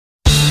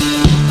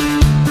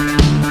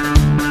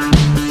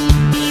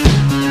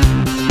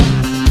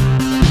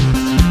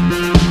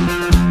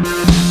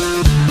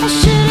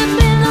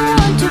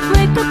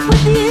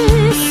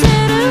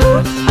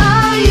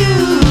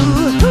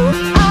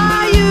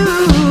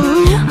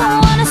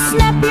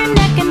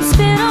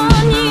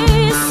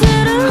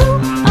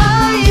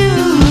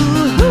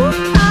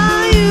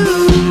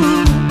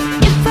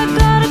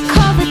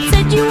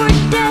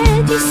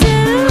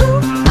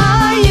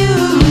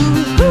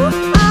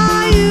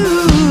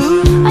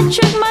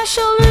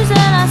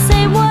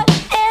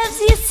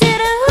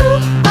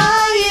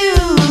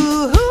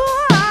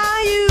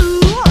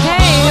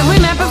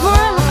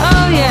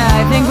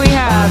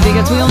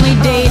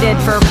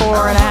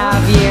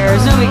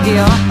big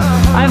deal.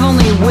 I've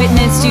only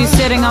witnessed you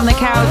sitting on the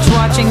couch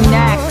watching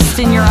Next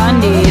in your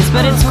undies,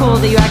 but it's cool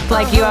that you act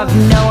like you have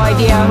no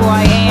idea who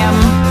I am.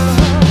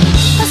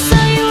 I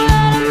saw you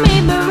at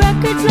Amoeba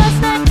Records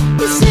last night.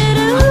 You said,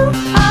 who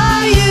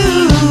are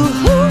you?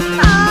 Who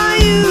are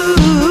you?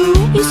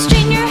 You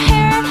straightened your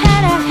hair and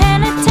had a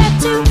henna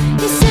tattoo.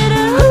 You said,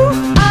 who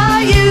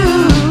are you?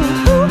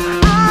 Who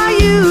are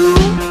you?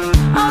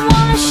 I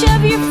wanna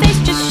shove your face,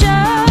 just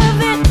shove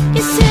it.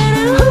 You said,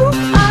 who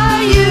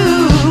are you?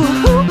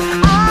 Who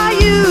are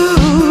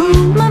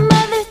you? My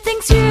mother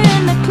thinks you're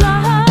in the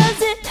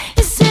closet.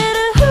 You said,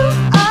 who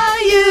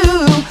are you?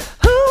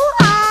 Who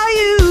are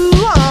you?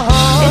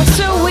 It's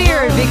so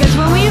weird because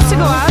when we used to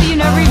go out, you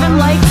never even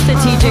liked the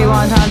TJ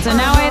wontons, and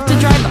now I have to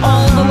drive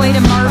all the way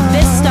to Mar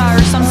Vista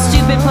or some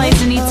stupid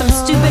place and eat some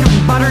stupid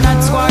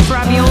butternut squash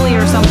ravioli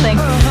or something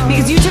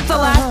because you took the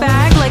last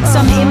bag like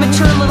some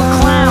immature little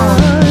clown.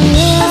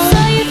 I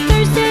saw you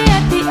Thursday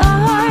at the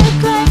art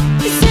club.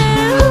 You said,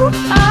 who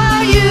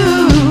are you?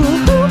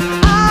 Who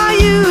are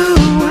you?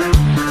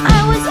 I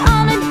was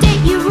on a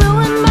date, you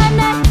ruined my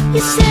night.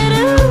 You said,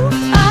 who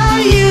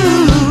are you?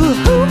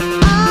 Who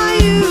are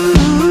you?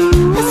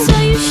 I saw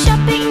you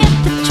shopping at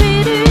the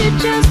Trader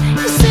Joe's.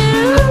 You said,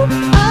 who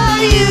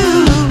are you?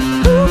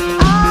 Who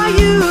are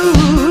you?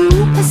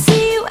 I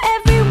see you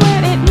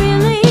everywhere, it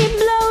really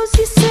blows.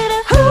 You said,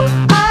 who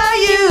are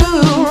you?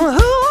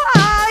 Who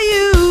are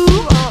you?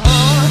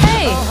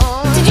 Hey,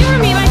 did you ever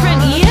meet my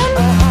friend Ian?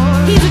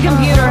 He's a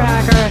computer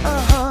hacker.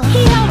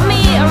 He helped me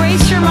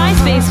erase your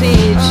MySpace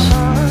page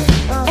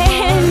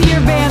and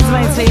your band's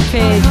MySpace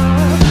page.